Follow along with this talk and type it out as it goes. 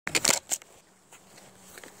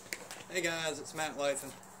Hey guys, it's Matt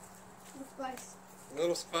Latham. Spice.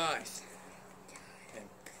 Little Spice. And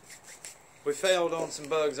we failed on some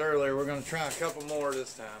bugs earlier. We're going to try a couple more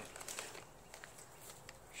this time.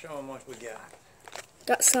 Show them what we got.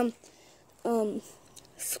 Got some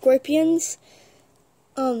scorpions,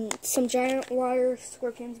 some giant water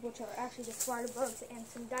scorpions, which are actually just water bugs, and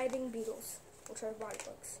some diving beetles, which are water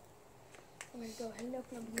bugs. I'm going to go ahead and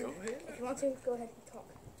open them. Go ahead. If you want to, go ahead and talk.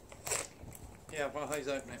 Yeah, while he's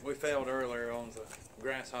opening it, we failed earlier on the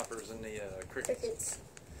grasshoppers and the crickets.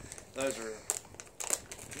 Those are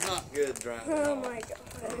not good driving. Oh my god.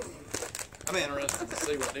 I'm interested to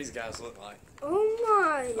see what these guys look like. Oh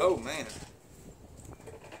my. Oh man.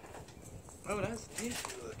 Oh, that's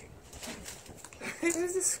nasty looking.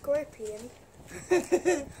 There's a scorpion.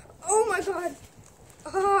 Oh my god.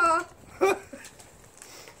 Ah.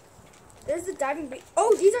 There's the diving beetle.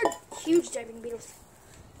 Oh, these are huge diving beetles.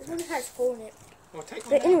 This one has a hole in it. Well, take one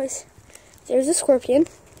But out. anyways, there's a scorpion.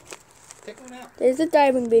 Take one out. There's the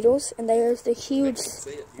diving beetles, and there's the huge See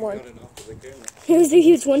it. You one. got it off of the camera. Here's the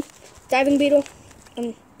huge one. Diving beetle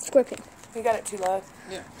and scorpion. You got it too low.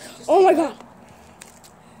 Yeah. Oh my god.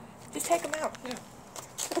 Just take them out. Yeah.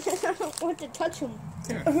 I don't want to touch them.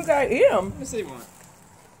 Here. You gotta eat them. Let me see one.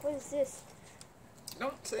 What is this?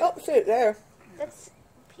 Don't see Oh, it. see it there. That's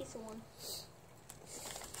a piece of one.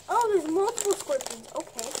 Oh, there's multiple scorpions.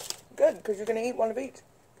 Okay. Good, because you're gonna eat one of each.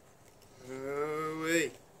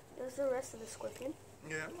 Ooh-wee. There's the rest of the scorpion.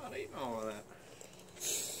 Yeah, I'm not eating all of that.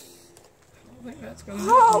 I don't think that's gonna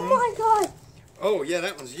Oh happen. my god. Oh, yeah,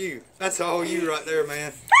 that was you. That's all you right there,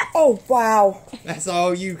 man. Oh, wow. That's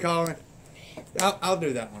all you, Colin. I'll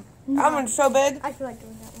do that one. That one's so big. I feel like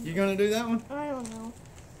doing that one. You gonna do that one? I don't know.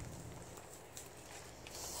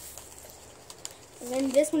 And then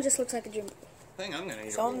this one just looks like a dream. I think I'm gonna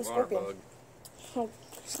eat So a I'm the little water scorpion. bug. Oh.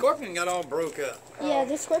 Scorpion got all broke up. Yeah,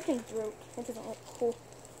 this scorpion's broke. That doesn't look cool.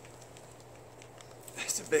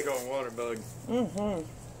 That's a big old water bug. Mm-hmm. Oh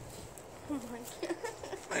my god.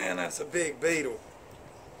 Man, that's a big beetle.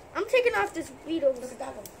 I'm taking off this beetle's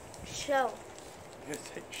shell. You gonna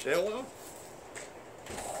take the shell off?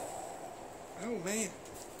 Oh, man.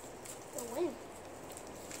 The wind.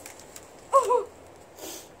 Oh!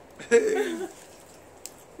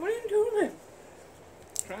 What are you doing?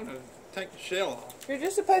 Trying to take the shell off. You're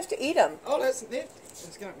just supposed to eat them. Oh, that's nifty.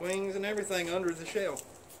 It's got wings and everything under the shell.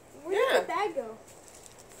 Where Yeah. did the bag go?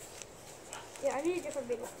 Yeah, I need a different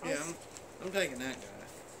beetle. Yeah, I'm taking that guy.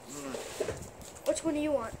 Which one do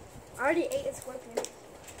you want? I already ate a scorpion.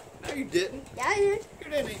 No, you didn't. Yeah, I did.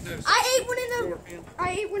 You didn't eat no I ate one in scorpion.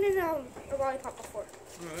 I ate one in a lollipop before.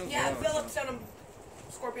 Oh, that was Yeah, awesome. Philip sent them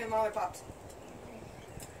scorpion lollipops.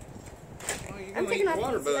 Well, you're I'm gonna taking eat off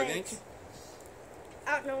water these bug, legs. ain't you? I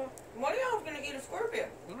don't know. One of y'all's gonna eat a scorpion.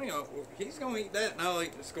 Well, you know, he's gonna eat that, and I'll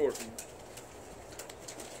eat the scorpion. That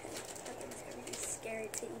thing's gonna be scary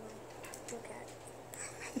to even look at.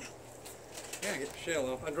 Yeah, get the shell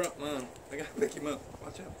off. I dropped mine. I gotta pick him up.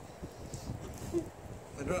 Watch out.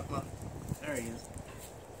 I dropped mine. There he is.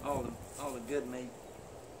 All the good meat.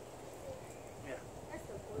 Yeah. That's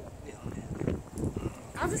so cool. Yeah.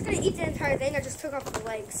 I was just gonna eat the entire thing. I just took off the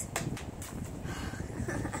legs.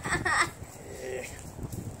 Yeah.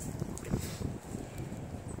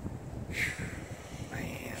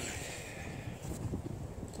 Man.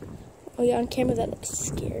 Oh yeah, on camera that looks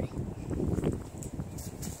scary.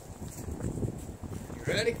 You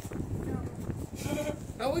ready?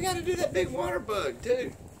 Oh, we gotta do that big water bug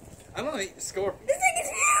too. I don't eat the scorpion. This thing is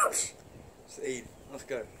huge! Let's eat it. Let's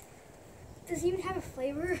go. Does it even have a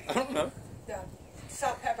flavor? I don't know. Yeah.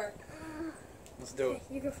 Salt, pepper. Let's do it.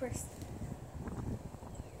 You go first.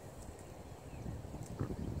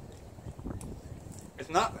 It's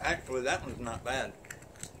not actually. That one's not bad.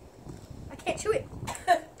 I can't chew it.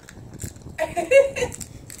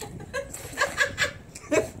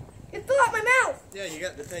 It flew out my mouth! Yeah, you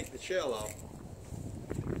got to take the shell off.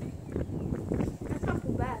 That's not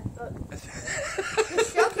too bad, but the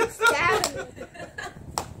shell keeps stabbing me.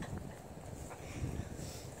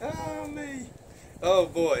 Oh me. Oh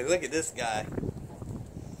boy, look at this guy.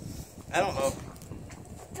 I don't know.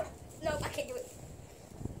 No, I can't do it.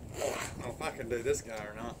 I don't know if I can do this guy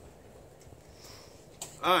or not.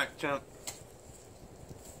 Alright, chump.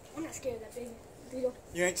 I'm not scared of that big beetle.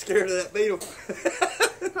 You ain't scared of that beetle?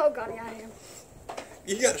 Oh god, yeah, I am.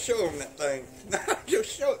 You gotta show him that thing. Just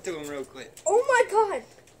show it to him real quick. Oh my god!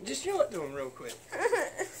 Just show it to him real quick.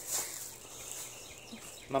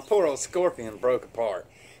 My poor old scorpion broke apart.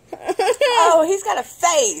 Oh, he's got a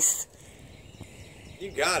face.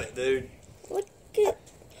 You got it, dude. Look at...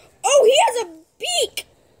 Oh, he has a beak!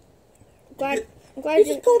 I'm glad He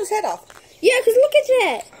just pulled his head off. Yeah, because look at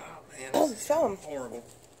that. Oh, Man, Oh, this is show him. horrible.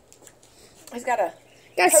 He's got a...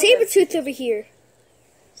 Got a saber tooth over here.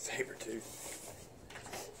 Saber tooth.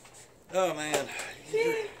 Oh man.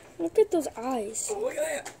 Look at those eyes. Oh, look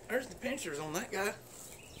at that. There's the pinchers on that guy.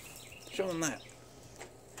 Show him that.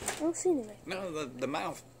 I don't see anything. No, the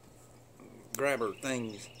mouth grabber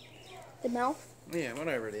things. The mouth? Yeah,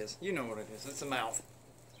 whatever it is. You know what it is. It's a mouth.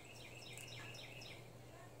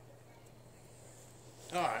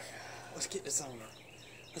 Alright. Let's get this on there.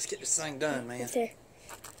 Let's get this thing done, man. Right there.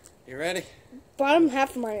 You ready? Bottom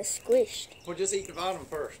half of mine is squished. We'll just eat the bottom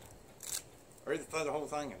first. Or either throw the whole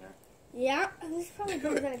thing in there. Yeah, I'm probably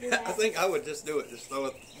gonna do that. I think I would just do it. Just throw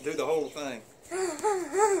it. Do the whole thing.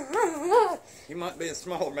 You might be a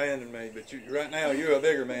smaller man than me, but right now you're a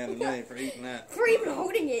bigger man than me for eating that. For even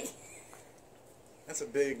holding it. That's a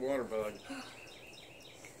big water bug.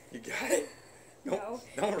 You got it? No.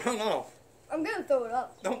 Don't run off. I'm gonna throw it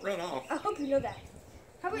up. Don't run off. I hope you know that.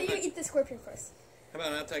 How about you eat the scorpion first? How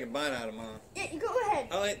about I take a bite out of mine? Yeah, you go ahead.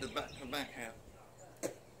 I'll eat the back half.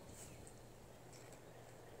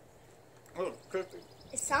 Oh, it's crispy.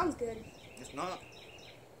 It sounds good. It's not.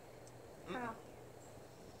 Wow.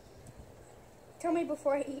 Tell me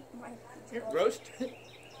before I eat my It's roasted.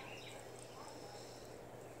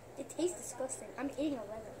 It tastes disgusting. I'm eating a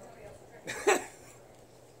lemon.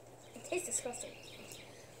 It tastes disgusting.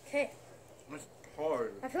 Okay. It's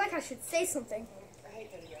hard. I feel like I should say something. I hate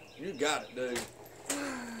video. You got it, dude.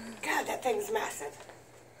 God, that thing's massive.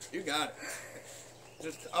 You got it.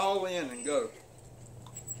 Just all in and go.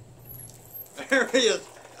 There he is.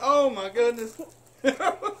 Oh my goodness.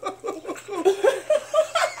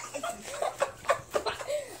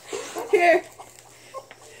 Here.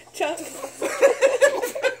 Chuck.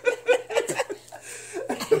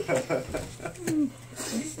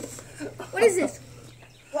 What is this?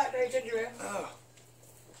 Blackberry ginger ale. Oh.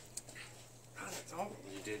 God, that's awful.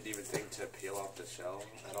 You didn't even think to peel off the shell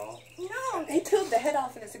at all? No, he peeled the head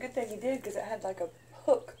off, and it's a good thing he did because it had like a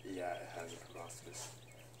hook. Yeah, it has a proboscis.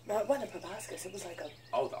 No, it wasn't a proboscis. It was like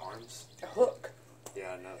Oh, the arms? a hook.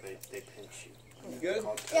 Yeah, no, they pinch you. You good?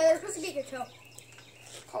 Called Yeah, they're toe, supposed to get your toe.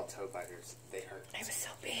 called toe biters. They hurt. It was so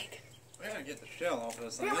big. We gotta get the shell off of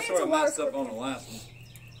this thing. Apparently That's where I it's a water messed up on the scorpion. last one.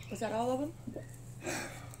 Was that all of them?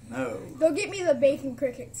 No. Go get me the bacon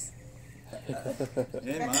crickets.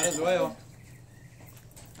 Yeah, might as well.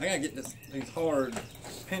 I gotta get these hard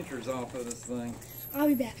pinchers off of this thing. I'll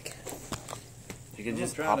be back. You I'm can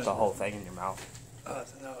just trying pop to- the whole thing in your mouth.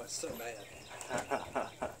 No, it's so bad.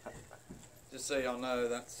 Just so y'all know,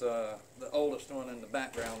 that's the oldest one in the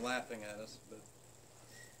background laughing at us, but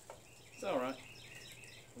it's alright.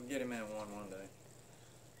 We'll get him in one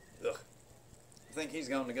day. Ugh. I think he's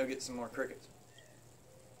going to go get some more crickets.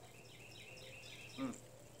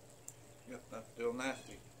 Yep, that's still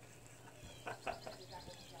nasty.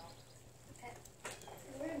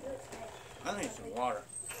 I need some water.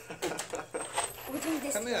 We're doing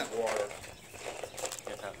this. Give me that water.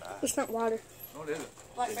 Can't have that. It's not water. What is it?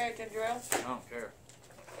 Blackberry ginger ale. I don't care.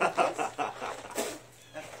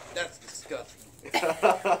 That's disgusting.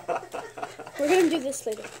 We're gonna do this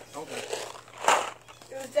later. Okay.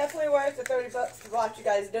 It was definitely worth the $30 to watch you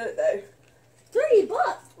guys do it, though. $30.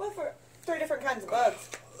 Well, for 3 different kinds of bugs.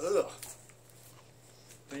 Ugh.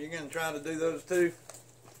 So you're gonna try to do those too?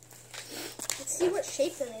 Let's see what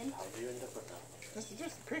shape they're in. How do you end up with that? This is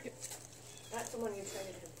just a cricket. That's the one you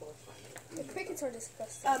traded him for. The crickets are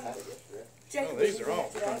disgusting. Jacob Oh, these was are all using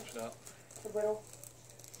it today. crunched up. The whittle.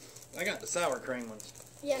 I got the sour cream ones.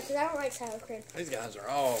 Yeah, because I don't like sour cream. These guys are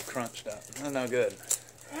all crunched up. They're no good.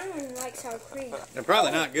 I don't even like sour cream. They're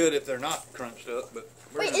probably not good if they're not crunched up, but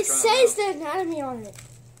we're Wait, gonna it try says them out. the anatomy on it.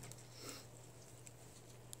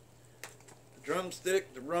 The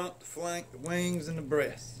drumstick, the rump, the flank, the wings, and the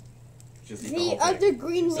breast. Just The other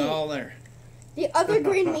green It's meat. all there. The other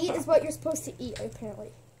green meat is what you're supposed to eat,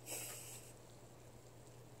 apparently.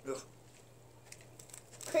 Ugh.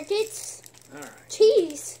 Crickets, All right.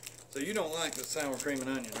 cheese. So you don't like the sour cream and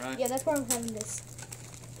onion, right? Yeah, that's why I'm having this.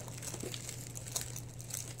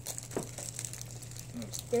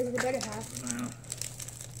 There's the better half. Now,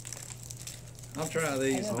 I'll try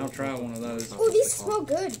these and I'll try one of those. Oh, these smell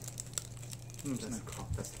good.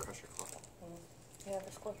 That's the crusher claw. Yeah,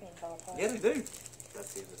 the scorpion fell apart. Yeah, they do.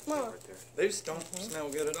 That's the other thing Mama. right there. They just don't smell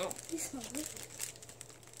good at all. These smell good.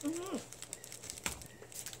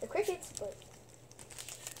 The crickets, but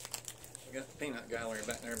We got the peanut gallery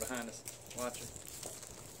back there behind us watching.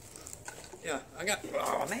 Yeah, I got.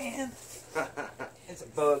 Oh man, it's a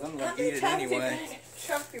bug. I'm gonna eat it anyway.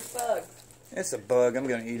 Chunk your bug. It's a bug. I'm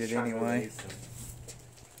gonna eat it Trying to anyway. release them.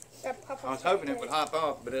 that pop I was hoping it would hop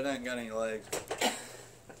off, but it ain't got any legs.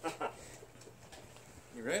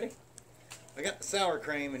 You ready? I got the sour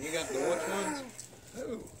cream, and you got the which ones?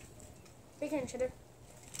 Ooh. Bacon and cheddar.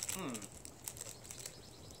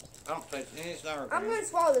 I don't taste any sour cream. I'm gonna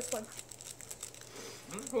swallow this one.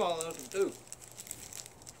 Well, those too.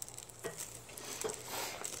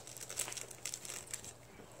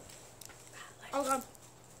 Oh god.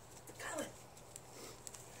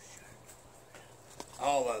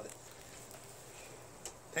 All of it.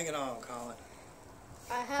 Take it all, Colin.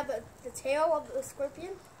 I have the tail of the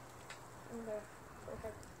scorpion. And the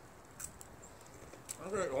forehead. I'm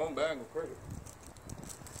gonna get one bag of cricket.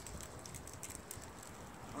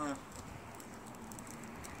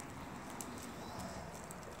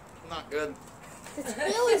 It's not good. The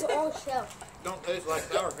tail is all shell. Don't taste like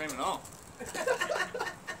sour cream at all.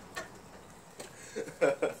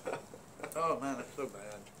 Oh man, it's so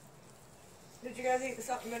bad. Did you guys eat the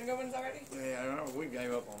salt and vinegar ones already? Yeah, I remember we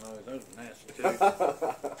gave up on those. Those are nasty too.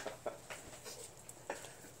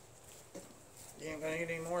 You ain't gonna eat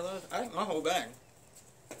any more of those? I ate my whole bag.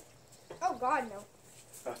 Oh god, no.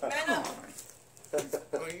 I know.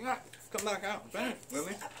 Well, you got to come back out and finish with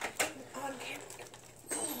me. On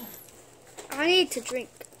camera. I need to drink.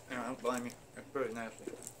 Yeah, I don't blame you. It's pretty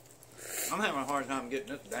nasty. I'm having a hard time getting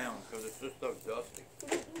this down because it's just so dusty.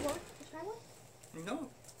 You want to try one? No,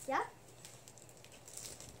 Yeah?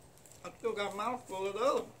 I've still got a mouthful of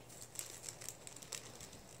those.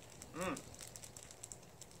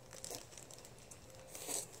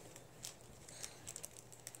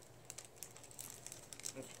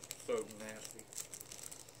 It's so nasty.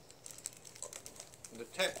 The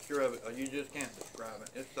texture of it, you just can't describe it.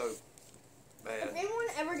 It's so bad. If anyone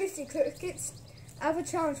ever gets the crickets, I have a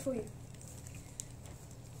challenge for you.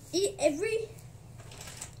 Eat every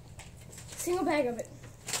single bag of it.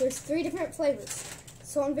 There's 3 different flavors.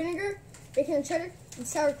 Salt and vinegar, bacon and cheddar, and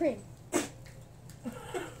sour cream.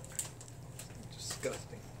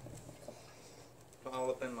 Disgusting. All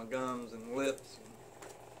up in my gums and lips.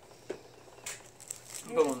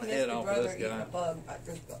 I'm pulling the head off of this guy. A bug like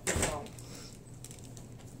this long.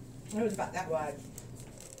 It was about that wide.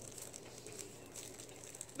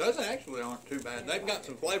 Those actually aren't too bad. They've got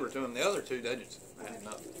some flavor to them. The other two, they just had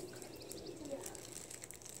enough.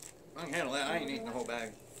 I can handle that. I ain't eating the whole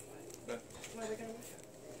bag. But, What are we gonna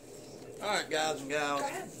do? alright, guys and gals. Go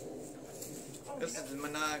ahead. Oh, This is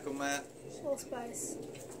Maniacal Matt Little spice.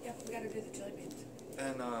 yeah, we gotta do the chili beans.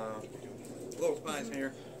 and Little Spice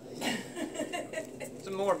here.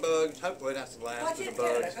 Some more bugs. Hopefully that's the last Watch of it, the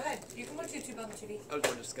Canada. bugs. Go ahead. You can watch YouTube on the TV. Those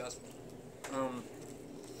were disgusting.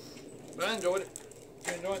 But I enjoyed it.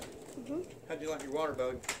 You enjoyed it? How'd you like your water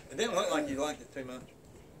bug? It didn't look like you liked it too much.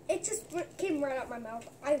 It just came right out my mouth.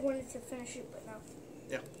 I wanted to finish it, but no.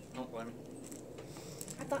 Yeah, don't blame me.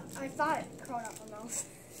 I thought it crawled out my mouth.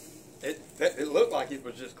 It looked like it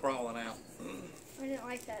was just crawling out. I didn't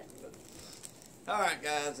like that. Alright,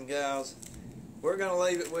 guys and gals. We're going to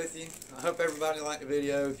leave it with you. I hope everybody liked the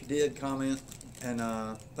video. If you did, comment. And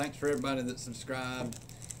thanks for everybody that subscribed.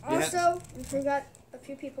 Also, we forgot a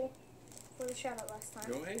few people for the shout out last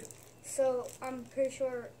time. Go ahead. So, I'm pretty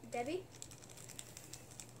sure Debbie.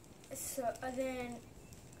 So, and then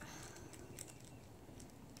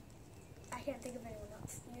I can't think of anyone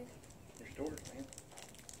else. You? Your storage, man.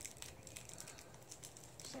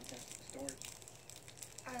 Something storage.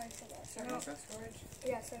 I already said that. Sorry, No. Okay. storage.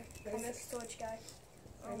 Yeah, sir. I'm the Remus? storage guy.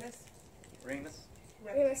 Remus? Remus.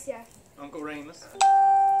 Remus, yeah. Uncle Remus.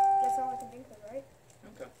 That's all I can think of, right?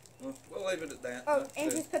 Okay. Well, we'll leave it at that. Oh, That's and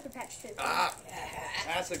good. his Pepper Patch too. Ah!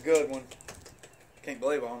 That's a good one. Can't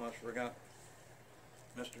believe I almost forgot.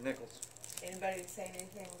 Mr. Nichols. Anybody saying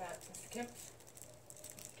anything about Mr. Kemp?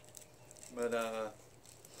 But,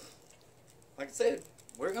 like I said,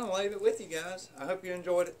 we're going to leave it with you guys. I hope you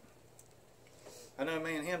enjoyed it. I know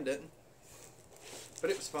me and him didn't.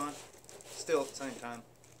 But it was fun. Still at the same time.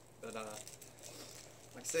 But, like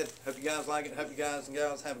I said, hope you guys like it. Hope you guys and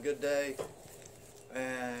gals have a good day.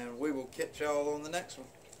 And we will catch y'all on the next one.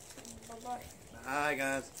 Bye-bye. Bye,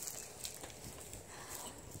 guys.